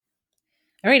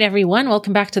All right, everyone,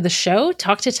 welcome back to the show,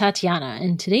 Talk to Tatiana.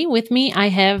 And today with me, I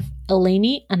have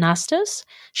Eleni Anastas.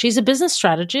 She's a business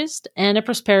strategist and a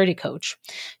prosperity coach.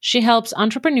 She helps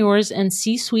entrepreneurs and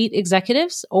C-suite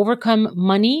executives overcome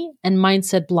money and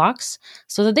mindset blocks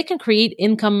so that they can create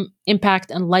income, impact,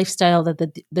 and lifestyle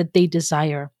that they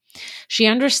desire. She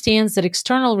understands that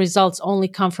external results only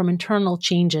come from internal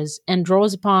changes and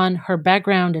draws upon her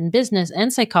background in business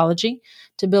and psychology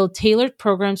to build tailored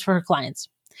programs for her clients.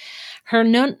 Her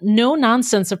no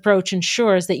nonsense approach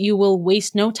ensures that you will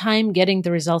waste no time getting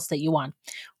the results that you want.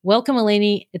 Welcome,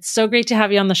 Eleni. It's so great to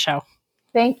have you on the show.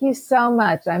 Thank you so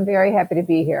much. I'm very happy to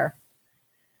be here.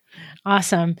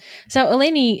 Awesome. So,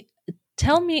 Eleni,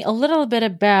 tell me a little bit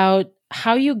about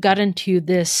how you got into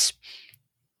this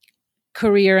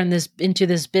career and into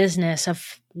this business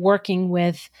of working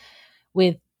with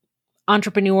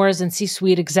entrepreneurs and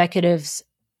C-suite executives,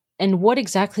 and what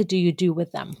exactly do you do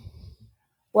with them?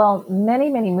 Well, many,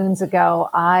 many moons ago,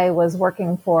 I was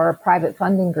working for private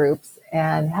funding groups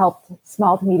and helped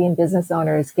small to medium business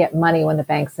owners get money when the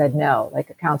bank said no, like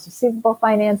accounts receivable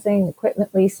financing,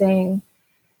 equipment leasing.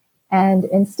 And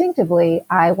instinctively,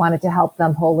 I wanted to help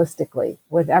them holistically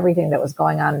with everything that was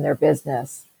going on in their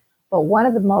business. But one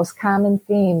of the most common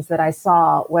themes that I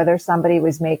saw, whether somebody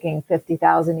was making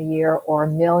 50,000 a year or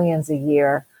millions a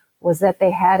year, was that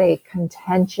they had a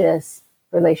contentious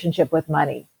relationship with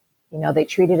money. You know, they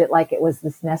treated it like it was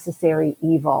this necessary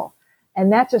evil. And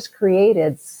that just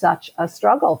created such a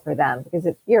struggle for them because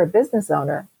if you're a business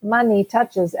owner, money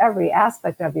touches every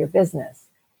aspect of your business.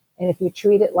 And if you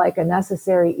treat it like a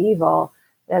necessary evil,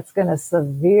 that's going to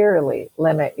severely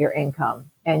limit your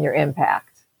income and your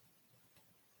impact.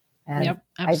 And Yep,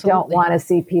 I don't want to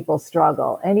see people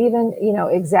struggle. And even,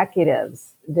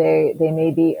 executives, they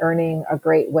may be earning a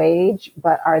great wage,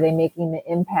 but are they making the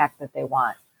impact that they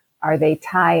want? Are they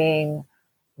tying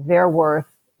their worth,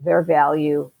 their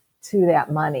value to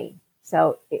that money?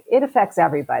 So it affects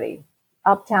everybody,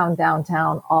 uptown,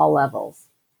 downtown, all levels.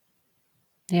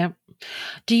 Yeah.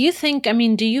 Do you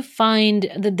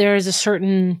find that there is a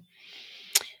certain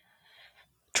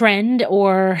trend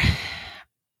or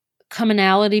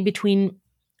commonality between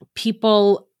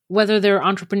people, whether they're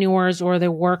entrepreneurs or they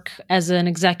work as an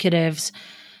executive,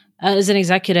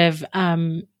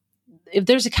 if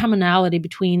there's a commonality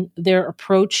between their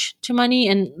approach to money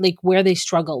and like where they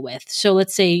struggle with? So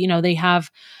let's say, they have,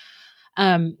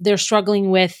 they're struggling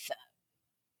with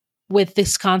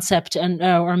this concept and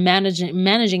or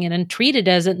managing it and treat it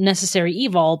as a necessary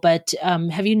evil. But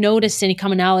have you noticed any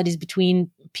commonalities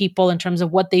between people in terms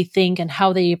of what they think and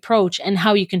how they approach and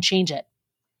how you can change it?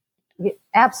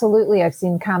 Absolutely. I've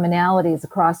seen commonalities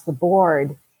across the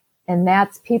board, and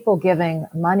that's people giving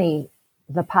money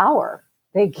the power.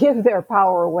 They give their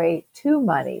power away to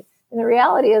money. And the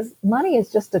reality is money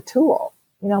is just a tool.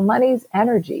 Money's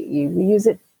energy. You use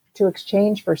it to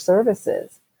exchange for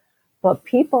services. But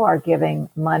people are giving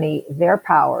money their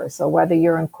power. So whether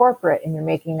you're in corporate and you're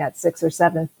making that 6 or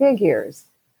 7 figures,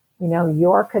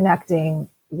 you're connecting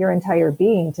your entire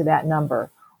being to that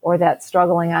number. Or that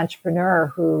struggling entrepreneur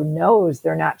who knows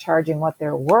they're not charging what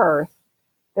they're worth,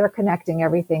 they're connecting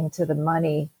everything to the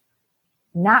money,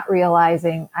 not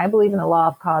realizing, I believe in the law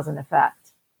of cause and effect.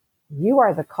 You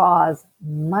are the cause,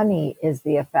 money is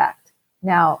the effect.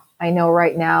 Now, I know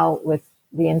right now with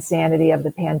the insanity of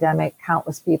the pandemic,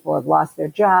 countless people have lost their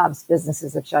jobs,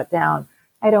 businesses have shut down.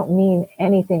 I don't mean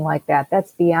anything like that.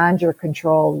 That's beyond your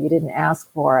control. You didn't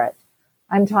ask for it.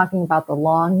 I'm talking about the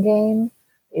long game.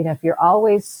 If you're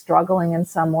always struggling in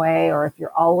some way or if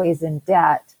you're always in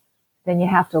debt, then you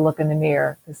have to look in the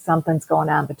mirror because something's going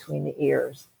on between the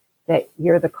ears, that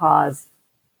you're the cause,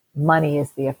 money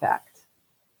is the effect.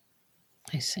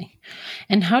 I see.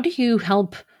 And how do you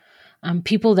help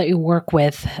people that you work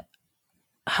with?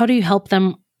 How do you help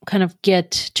them kind of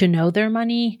get to know their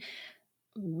money?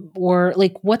 Or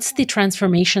like, what's the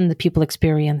transformation that people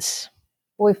experience?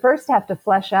 Well, we first have to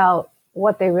flesh out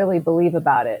what they really believe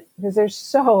about it, because there's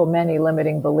so many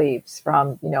limiting beliefs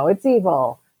from, it's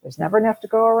evil, there's never enough to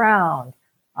go around,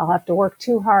 I'll have to work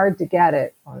too hard to get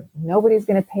it, or nobody's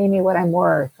going to pay me what I'm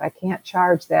worth, I can't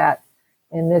charge that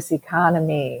in this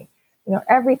economy,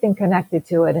 everything connected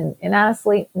to it. And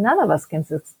honestly, none of us can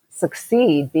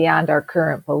succeed beyond our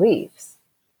current beliefs.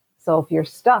 So if you're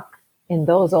stuck in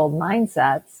those old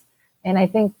mindsets, and I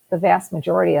think the vast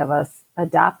majority of us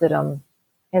adopted them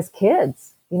as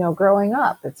kids, growing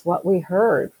up, it's what we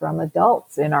heard from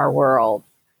adults in our world.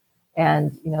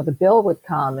 And, the bill would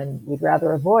come and we'd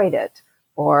rather avoid it.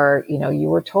 Or, you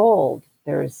were told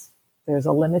there's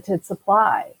a limited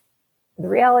supply. The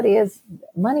reality is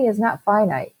money is not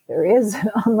finite. There is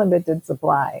an unlimited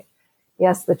supply.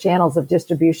 Yes, the channels of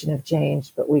distribution have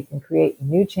changed, but we can create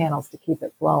new channels to keep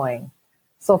it flowing.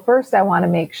 So first, I want to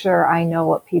make sure I know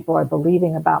what people are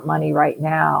believing about money right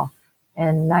now.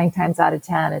 And 9 times out of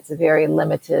 10, it's a very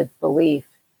limited belief.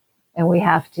 And we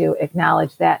have to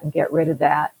acknowledge that and get rid of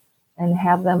that and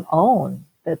have them own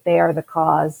that they are the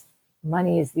cause,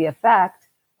 money is the effect.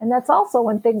 And that's also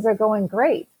when things are going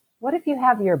great. What if you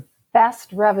have your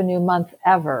best revenue month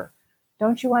ever?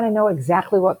 Don't you want to know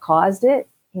exactly what caused it?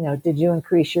 Did you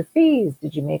increase your fees?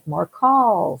 Did you make more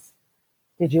calls?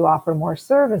 Did you offer more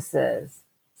services?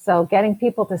 So getting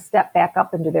people to step back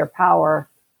up into their power,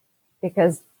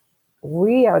 because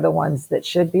we are the ones that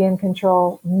should be in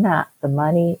control, not the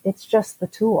money. It's just the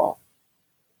tool.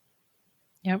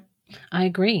 Yep, I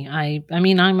agree. I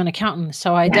mean, I'm an accountant,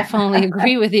 so I definitely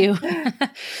agree with you.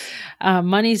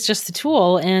 Money's just the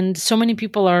tool, and so many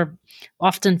people are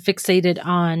often fixated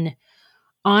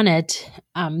on it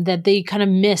that they kind of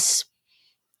miss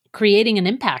creating an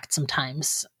impact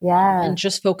sometimes. And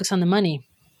just focus on the money.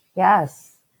 Yes.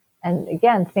 And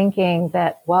again, thinking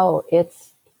that, whoa,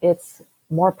 it's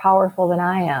more powerful than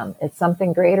I am. It's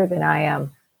something greater than I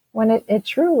am, when it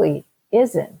truly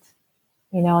isn't.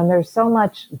 And there's so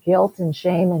much guilt and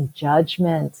shame and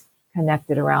judgment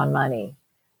connected around money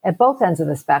at both ends of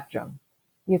the spectrum.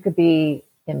 You could be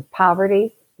in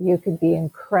poverty, you could be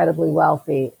incredibly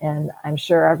wealthy. And I'm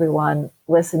sure everyone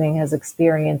listening has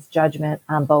experienced judgment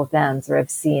on both ends or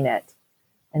have seen it.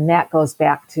 And that goes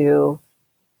back to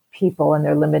people and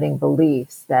their limiting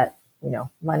beliefs that,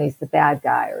 money's the bad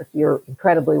guy, or if you're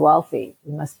incredibly wealthy,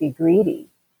 you must be greedy.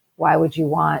 Why would you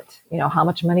want, how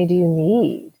much money do you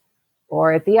need?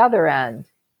 Or at the other end,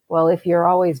 well, if you're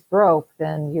always broke,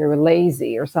 then you're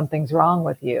lazy or something's wrong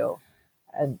with you.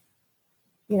 And,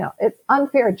 it's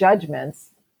unfair judgments,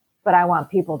 but I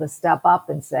want people to step up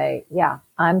and say, yeah,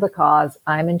 I'm the cause,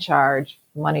 I'm in charge,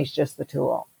 money's just the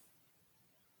tool.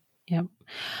 Yep.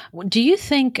 Do you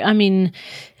think,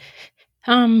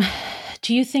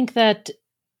 do you think that,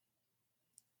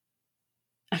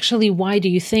 actually, why do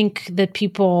you think that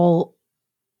people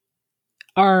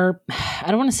are, I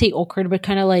don't want to say awkward, but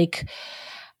kind of like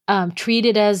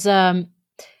treated as the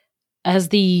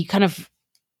kind of,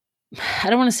 I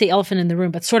don't want to say elephant in the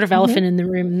room, but sort of elephant in the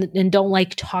room, and don't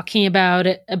like talking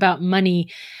about money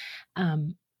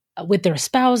with their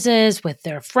spouses, with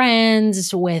their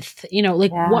friends, with,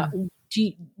 what do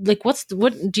you,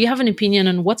 what do you have an opinion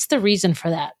on what's the reason for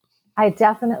that? I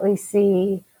definitely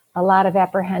see a lot of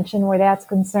apprehension where that's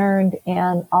concerned,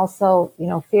 and also,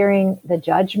 fearing the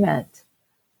judgment.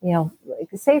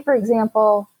 Say, for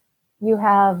example, you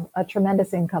have a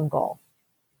tremendous income goal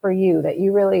for you that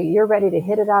you're ready to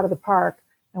hit it out of the park,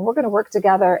 and we're going to work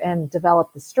together and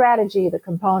develop the strategy, the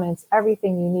components,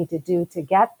 everything you need to do to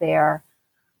get there.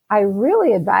 I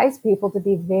really advise people to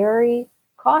be very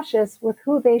cautious with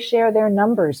who they share their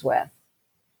numbers with.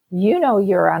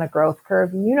 You're on a growth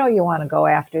curve. You want to go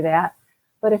after that.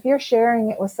 But if you're sharing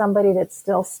it with somebody that's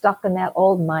still stuck in that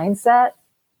old mindset,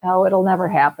 oh, it'll never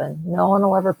happen. No one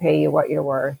will ever pay you what you're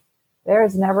worth.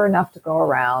 There's never enough to go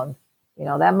around.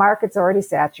 That market's already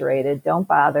saturated. Don't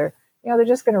bother. They're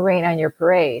just going to rain on your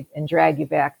parade and drag you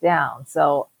back down.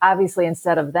 So obviously,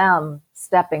 instead of them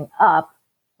stepping up,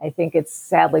 I think it's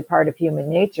sadly part of human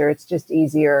nature. It's just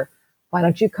easier. Why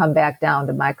don't you come back down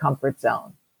to my comfort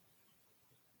zone?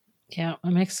 Yeah,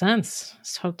 it makes sense.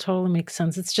 So totally makes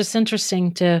sense. It's just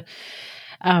interesting to,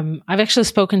 I've actually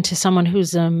spoken to someone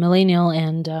who's a millennial,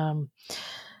 and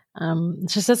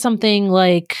she said something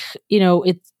like,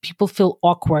 people feel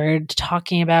awkward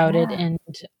talking about it. And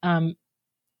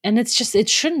it's just, it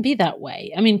shouldn't be that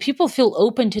way. I mean, people feel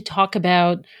open to talk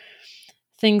about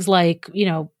things like,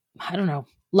 I don't know,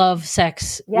 love,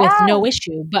 sex with no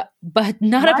issue, but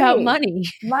not about money.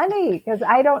 Money, because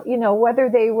I don't, whether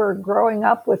they were growing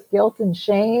up with guilt and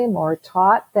shame or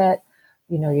taught that,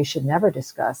 you should never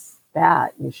discuss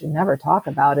that. You should never talk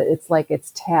about it. It's like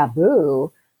it's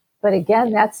taboo. But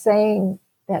again, that's saying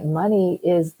that money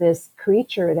is this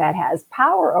creature that has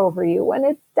power over you when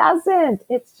it doesn't.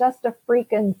 It's just a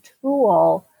freaking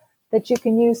tool that you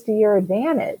can use to your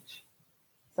advantage.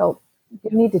 So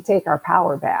we need to take our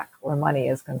power back where money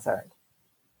is concerned.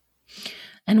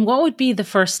 And what would be the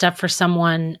first step for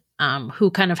someone who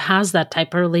kind of has that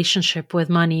type of relationship with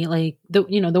money, like the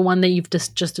one that you've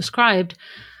just described?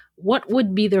 What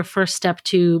would be their first step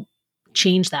to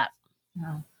change that?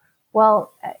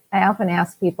 Well, I often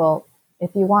ask people,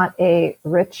 if you want a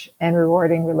rich and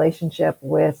rewarding relationship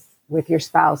with your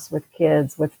spouse, with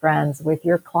kids, with friends, with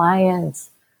your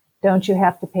clients, don't you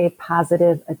have to pay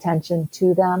positive attention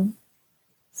to them?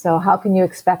 So how can you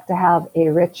expect to have a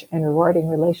rich and rewarding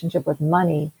relationship with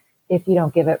money if you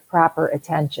don't give it proper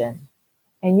attention.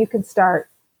 And you can start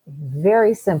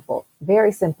very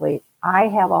simply. I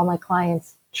have all my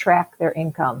clients track their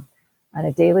income on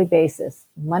a daily basis,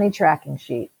 money tracking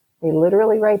sheet. They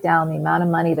literally write down the amount of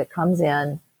money that comes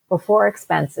in before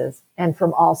expenses and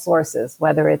from all sources,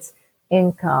 whether it's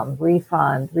income,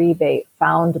 refund, rebate,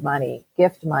 found money,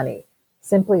 gift money.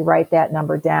 Simply write that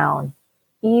number down,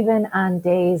 even on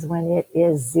days when it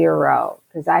is zero.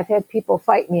 Because I've had people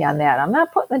fight me on that. I'm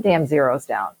not putting the damn zeros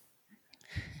down.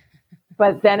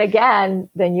 But then again,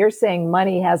 then you're saying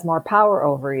money has more power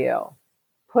over you.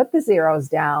 Put the zeros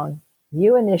down.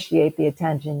 You initiate the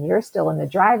attention. You're still in the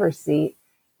driver's seat.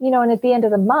 And at the end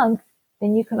of the month,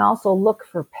 then you can also look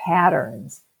for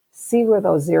patterns, see where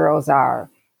those zeros are.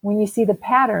 When you see the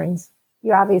patterns,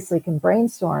 you obviously can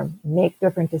brainstorm, make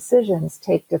different decisions,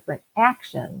 take different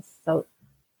actions. So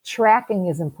tracking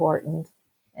is important.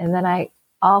 And then I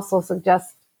also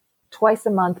suggest twice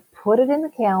a month, put it in the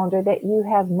calendar that you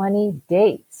have money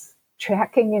dates,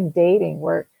 tracking and dating,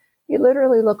 where you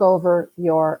literally look over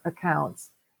your accounts.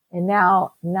 And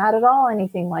now, not at all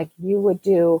anything like you would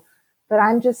do, but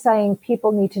I'm just saying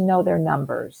people need to know their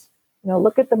numbers.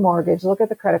 Look at the mortgage, look at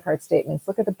the credit card statements,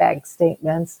 look at the bank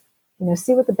statements,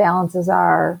 see what the balances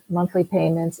are, monthly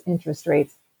payments, interest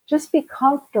rates. Just be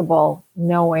comfortable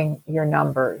knowing your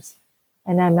numbers.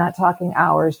 And I'm not talking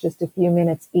hours, just a few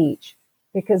minutes each,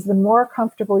 because the more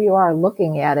comfortable you are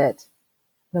looking at it,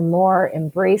 the more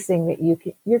embracing that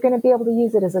you're going to be able to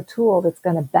use it as a tool that's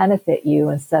going to benefit you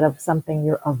instead of something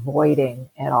you're avoiding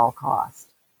at all cost.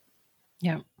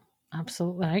 Yeah,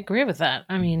 absolutely. I agree with that.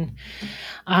 I mean,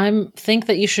 I think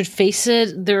that you should face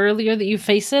it. The earlier that you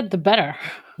face it, the better.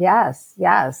 Yes.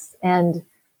 And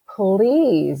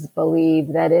please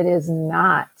believe that it is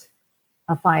not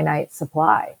a finite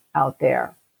supply out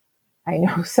there. I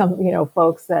know some,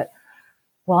 folks that,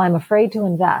 well, I'm afraid to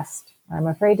invest. I'm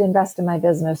afraid to invest in my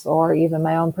business or even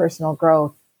my own personal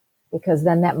growth because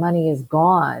then that money is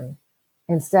gone.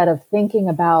 Instead of thinking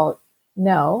about,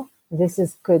 no,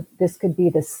 this could be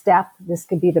the step, this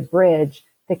could be the bridge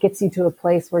that gets you to a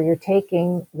place where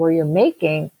you're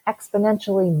making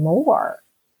exponentially more.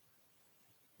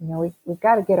 We've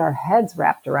got to get our heads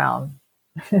wrapped around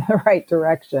in the right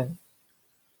direction.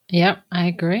 Yep, I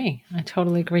agree. I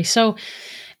totally agree. So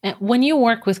when you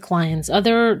work with clients, are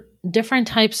there different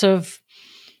types of,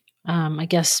 I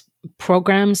guess,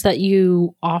 programs that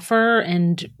you offer,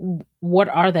 and what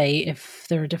are they if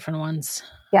there are different ones?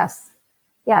 Yes.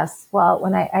 Well,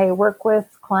 when I work with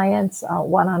clients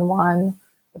one-on-one,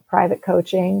 the private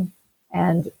coaching,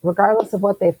 and regardless of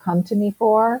what they've come to me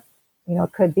for,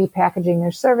 it could be packaging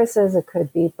their services, it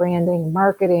could be branding,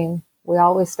 marketing. We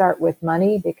always start with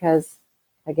money because,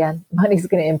 again, money's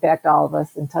going to impact all of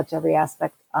us and touch every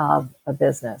aspect of a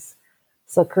business.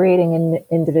 So creating an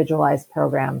individualized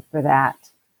program for that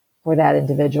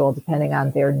individual, depending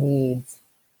on their needs.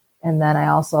 And then I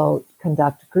also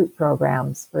conduct group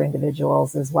programs for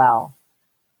individuals as well.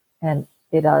 And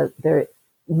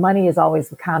money is always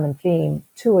the common theme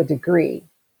to a degree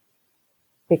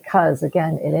because,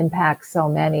 again, it impacts so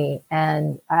many.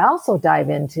 And I also dive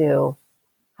into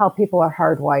how people are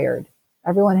hardwired.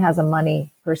 Everyone has a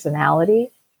money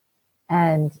personality.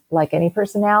 And like any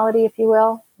personality, if you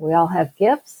will, we all have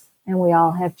gifts and we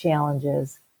all have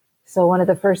challenges. So one of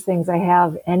the first things I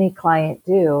have any client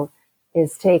do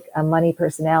is take a money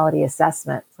personality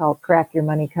assessment. It's called Crack Your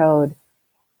Money Code.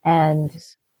 And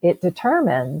it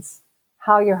determines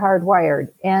how you're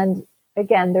hardwired. And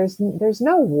again, there's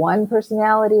no one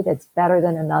personality that's better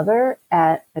than another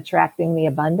at attracting the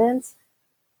abundance.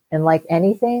 And like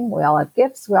anything, we all have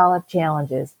gifts, we all have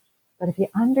challenges. But if you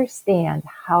understand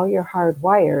how you're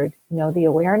hardwired, the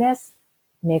awareness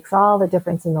makes all the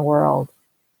difference in the world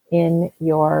in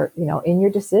your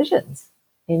decisions,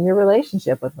 in your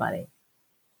relationship with money.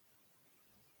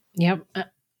 Yep.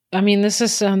 I mean, this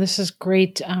is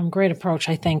great approach.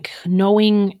 I think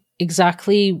knowing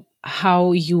exactly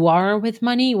how you are with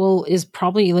money is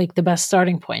probably like the best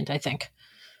starting point, I think.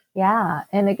 Yeah.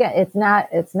 And again, it's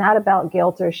not about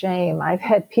guilt or shame. I've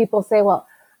had people say, well,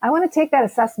 I want to take that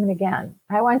assessment again.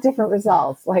 I want different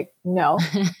results. Like, no,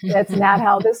 that's not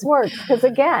how this works. Because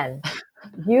again,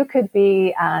 you could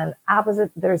be on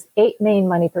opposite, there's 8 main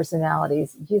money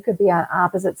personalities. You could be on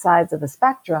opposite sides of the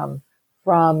spectrum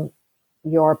from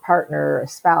your partner or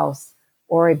spouse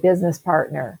or a business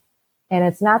partner. And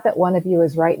it's not that one of you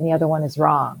is right and the other one is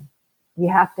wrong. You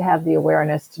have to have the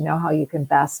awareness to know how you can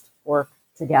best work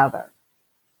together.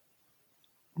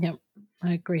 Yep,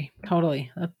 I agree.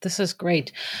 Totally. This is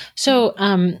great. So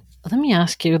let me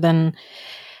ask you then,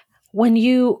 when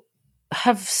you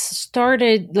have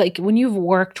started, like when you've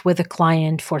worked with a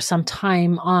client for some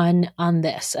time on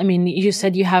this, I mean, you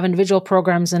said you have individual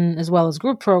programs and as well as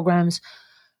group programs.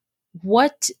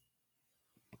 What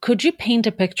could you paint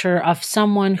a picture of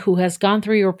someone who has gone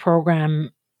through your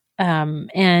program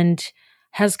and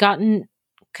has gotten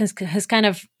has kind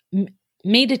of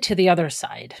made it to the other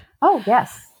side? Oh,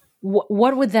 yes.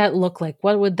 What would that look like?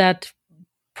 What would that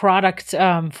product,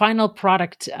 final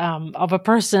product of a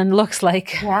person looks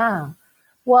like? Yeah.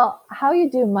 Well, how you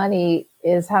do money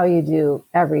is how you do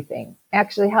everything.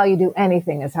 Actually, how you do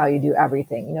anything is how you do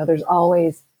everything. You know, there's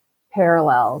always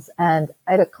parallels. And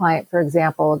I had a client, for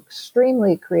example,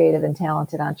 extremely creative and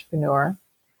talented entrepreneur.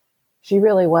 She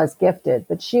really was gifted,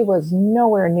 but she was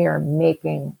nowhere near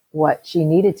making what she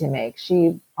needed to make.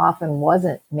 She often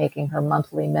wasn't making her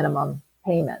monthly minimum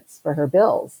payments for her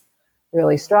bills,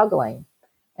 really struggling.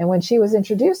 And when she was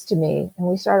introduced to me and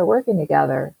we started working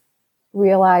together,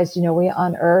 realized, you know, we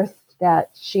unearthed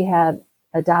that she had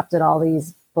adopted all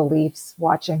these beliefs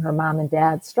watching her mom and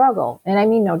dad struggle. And I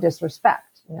mean, no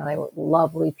disrespect. You know, they were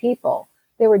lovely people.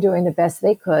 They were doing the best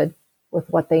they could with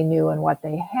what they knew and what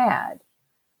they had.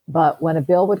 But when a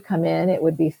bill would come in, it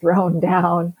would be thrown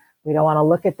down. We don't want to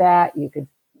look at that. You could,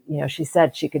 you know, she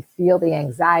said she could feel the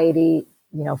anxiety,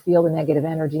 you know, feel the negative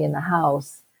energy in the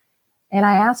house. And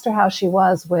I asked her how she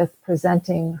was with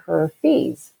presenting her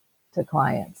fees to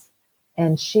clients.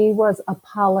 And she was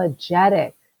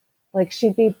apologetic. Like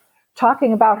she'd be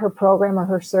talking about her program or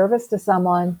her service to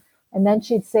someone, and then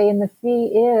she'd say, and the fee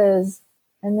is,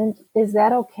 and then, is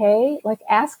that okay? Like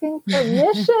asking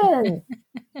permission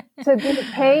to be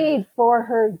paid for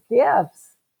her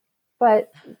gifts.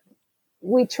 But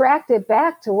we tracked it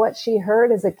back to what she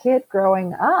heard as a kid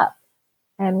growing up.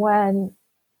 And when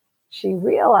she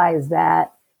realized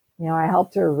that, you know, I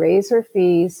helped her raise her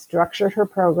fees, structured her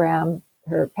program,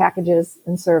 her packages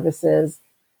and services,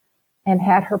 and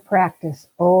had her practice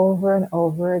over and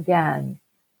over again.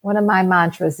 One of my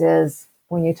mantras is,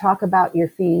 when you talk about your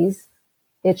fees,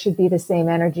 it should be the same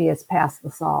energy as pass the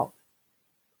salt.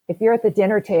 If you're at the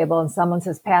dinner table and someone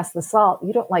says, pass the salt,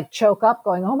 you don't like choke up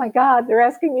going, oh my God, they're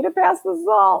asking me to pass the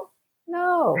salt.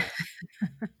 No,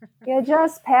 you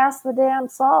just pass the damn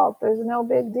salt. There's no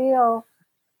big deal.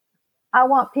 I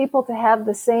want people to have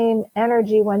the same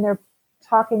energy when they're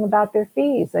talking about their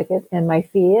fees. Like, and my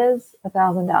fee is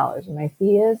 $1,000, and my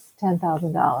fee is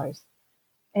 $10,000.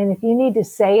 And if you need to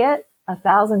say it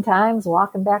 1,000 times,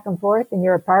 walking back and forth in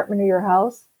your apartment or your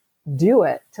house, do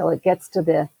it till it gets to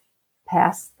the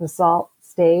pass the salt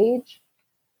stage.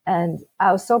 And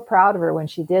I was so proud of her when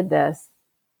she did this,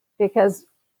 because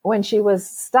when she was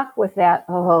stuck with that,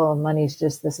 oh, money's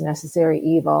just this necessary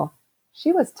evil,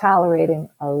 she was tolerating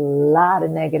a lot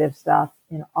of negative stuff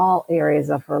in all areas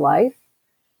of her life.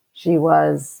 She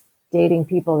was dating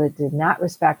people that did not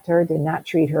respect her, did not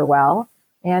treat her well,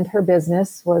 and her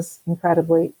business was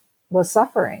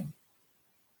suffering.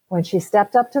 When she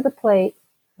stepped up to the plate,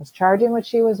 was charging what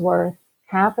she was worth,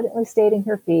 confidently stating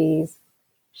her fees,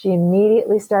 she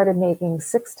immediately started making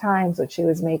 6 times what she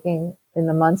was making in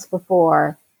the months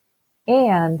before.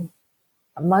 And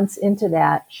months into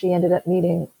that, she ended up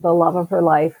meeting the love of her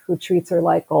life, who treats her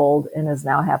like gold and is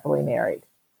now happily married.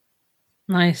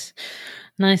 Nice.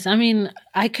 Nice. I mean,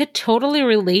 I could totally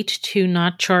relate to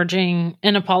not charging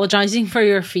and apologizing for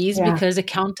your fees, because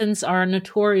accountants are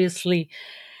notoriously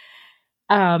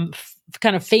kind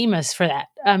of famous for that.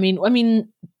 I mean,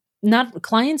 not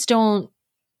clients don't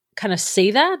kind of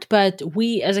say that, but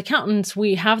we as accountants,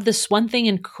 we have this one thing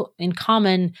in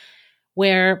common,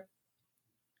 where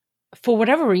for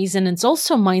whatever reason, it's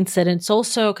also mindset, and it's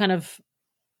also kind of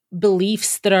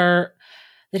beliefs that are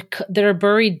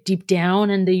buried deep down,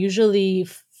 and they usually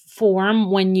form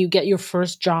when you get your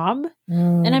first job.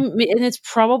 And it's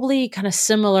probably kind of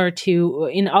similar to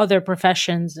in other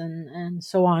professions and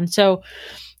so on. So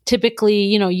typically,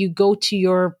 you know, you go to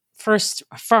your first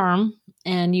firm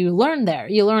and you learn there.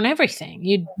 You learn everything.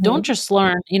 You don't just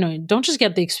learn, you know, don't just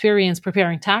get the experience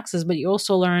preparing taxes, but you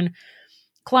also learn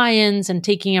clients and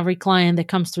taking every client that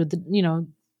comes through the, you know,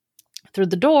 through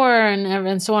the door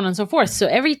and so on and so forth. So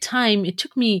every time, it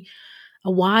took me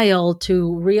a while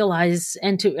to realize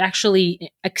and to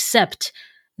actually accept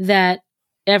that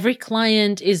every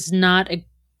client is not a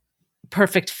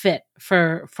perfect fit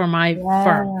for my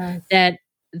firm,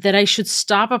 that I should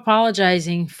stop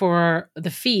apologizing for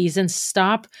the fees and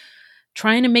stop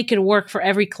trying to make it work for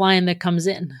every client that comes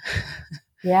in.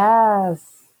 Yes.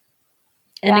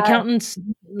 And accountants,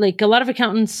 like a lot of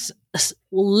accountants,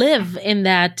 live in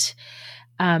that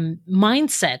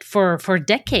mindset for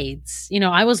decades. You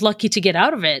know, I was lucky to get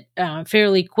out of it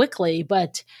fairly quickly,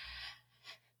 but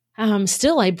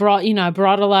Still, I brought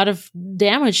a lot of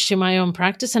damage to my own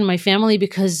practice and my family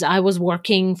because I was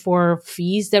working for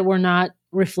fees that were not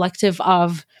reflective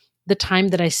of the time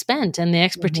that I spent and the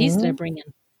expertise that I bring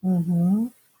in. Mm-hmm.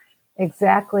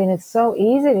 Exactly. And it's so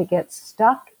easy to get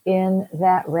stuck in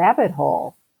that rabbit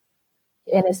hole.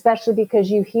 And especially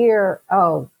because you hear,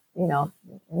 oh,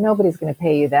 nobody's going to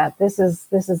pay you that. This is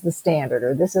the standard,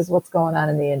 or this is what's going on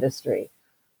in the industry.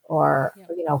 Or,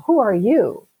 who are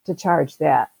you to charge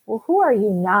that? Well, who are you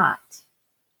not?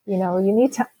 You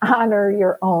need to honor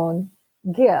your own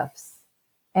gifts.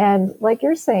 And like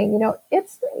you're saying,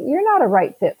 you're not a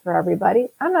right fit for everybody.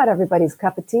 I'm not everybody's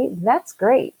cup of tea. That's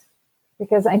great,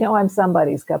 because I know I'm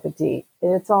somebody's cup of tea.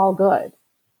 It's all good.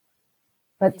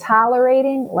 But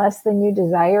tolerating less than you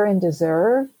desire and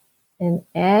deserve in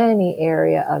any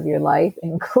area of your life,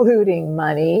 including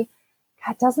money,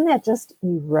 God, doesn't that just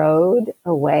erode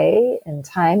away? And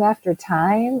time after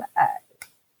time,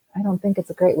 I don't think it's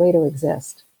a great way to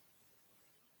exist.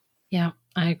 Yeah,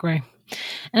 I agree.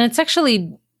 And it's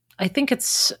actually, I think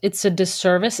it's a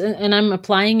disservice, and I'm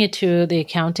applying it to the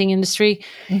accounting industry.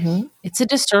 Mm-hmm. It's a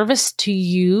disservice to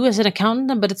you as an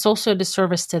accountant, but it's also a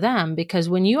disservice to them, because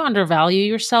when you undervalue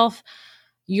yourself,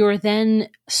 you're then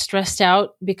stressed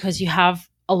out because you have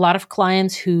a lot of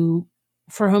clients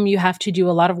for whom you have to do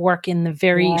a lot of work in a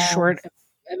very short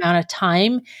amount of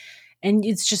time. And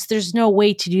it's just, there's no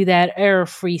way to do that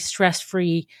error-free,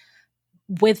 stress-free,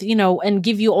 with, and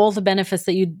give you all the benefits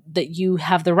that you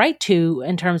have the right to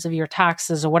in terms of your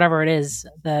taxes or whatever it is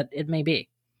that it may be.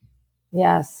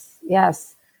 Yes.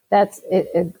 That's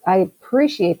it. I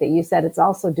appreciate that you said it's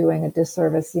also doing a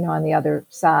disservice, on the other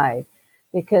side,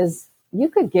 because you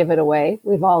could give it away.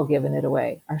 We've all given it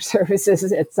away, our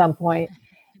services at some point,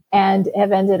 and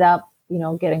have ended up,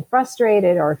 getting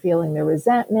frustrated or feeling the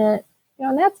resentment,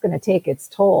 and that's going to take its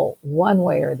toll one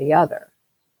way or the other.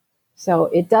 So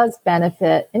it does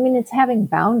benefit. I mean, it's having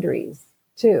boundaries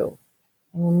too.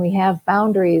 And when we have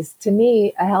boundaries, to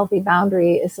me, a healthy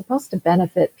boundary is supposed to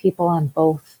benefit people on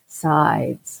both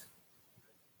sides.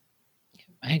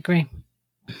 I agree.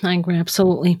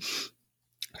 Absolutely.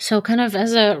 So kind of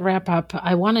as a wrap up,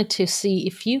 I wanted to see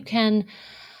if you can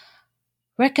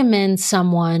recommend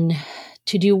someone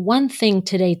to do one thing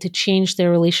today to change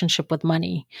their relationship with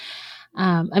money.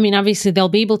 Obviously, they'll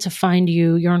be able to find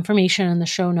your information in the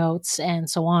show notes and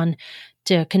so on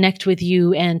to connect with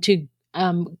you and to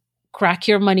crack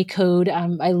your money code.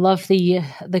 I love the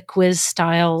quiz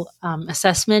style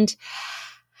assessment.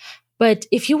 But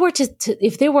if you were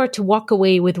if they were to walk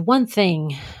away with one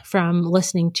thing from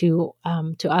listening to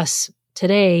us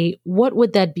today, what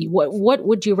would that be? What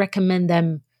would you recommend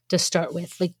them to start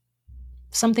with? Like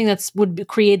something that would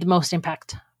create the most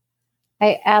impact?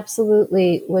 I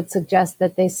absolutely would suggest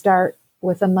that they start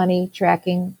with a money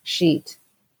tracking sheet,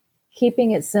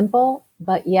 keeping it simple,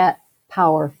 but yet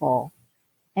powerful.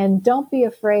 And don't be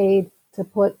afraid to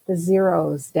put the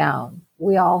zeros down.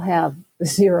 We all have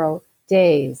 0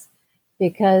 days,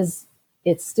 because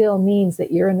it still means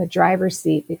that you're in the driver's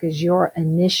seat, because you're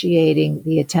initiating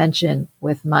the attention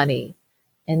with money.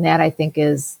 And that, I think,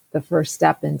 is the first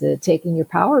step into taking your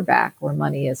power back where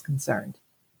money is concerned.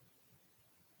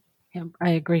 Yeah, I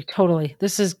agree totally.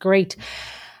 This is great.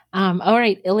 All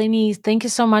right, Eleni, thank you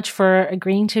so much for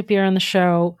agreeing to appear on the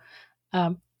show.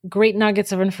 Great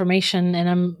nuggets of information, and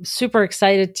I'm super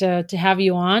excited to have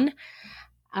you on.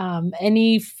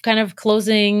 Any kind of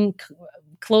closing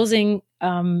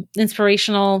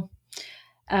inspirational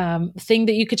thing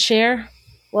that you could share?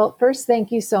 Well, first,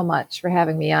 thank you so much for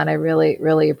having me on. I really,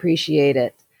 really appreciate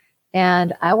it.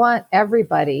 And I want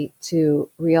everybody to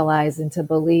realize and to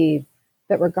believe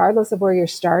that regardless of where you're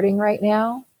starting right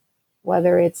now,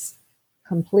 whether it's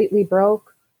completely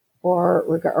broke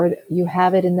or you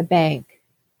have it in the bank,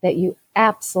 that you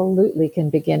absolutely can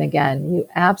begin again. You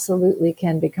absolutely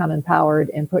can become empowered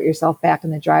and put yourself back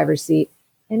in the driver's seat,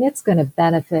 and it's going to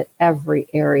benefit every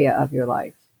area of your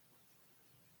life.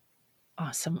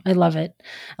 Awesome. I love it.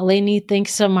 Eleni,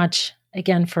 thanks so much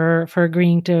again for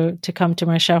agreeing to come to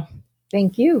my show.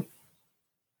 Thank you.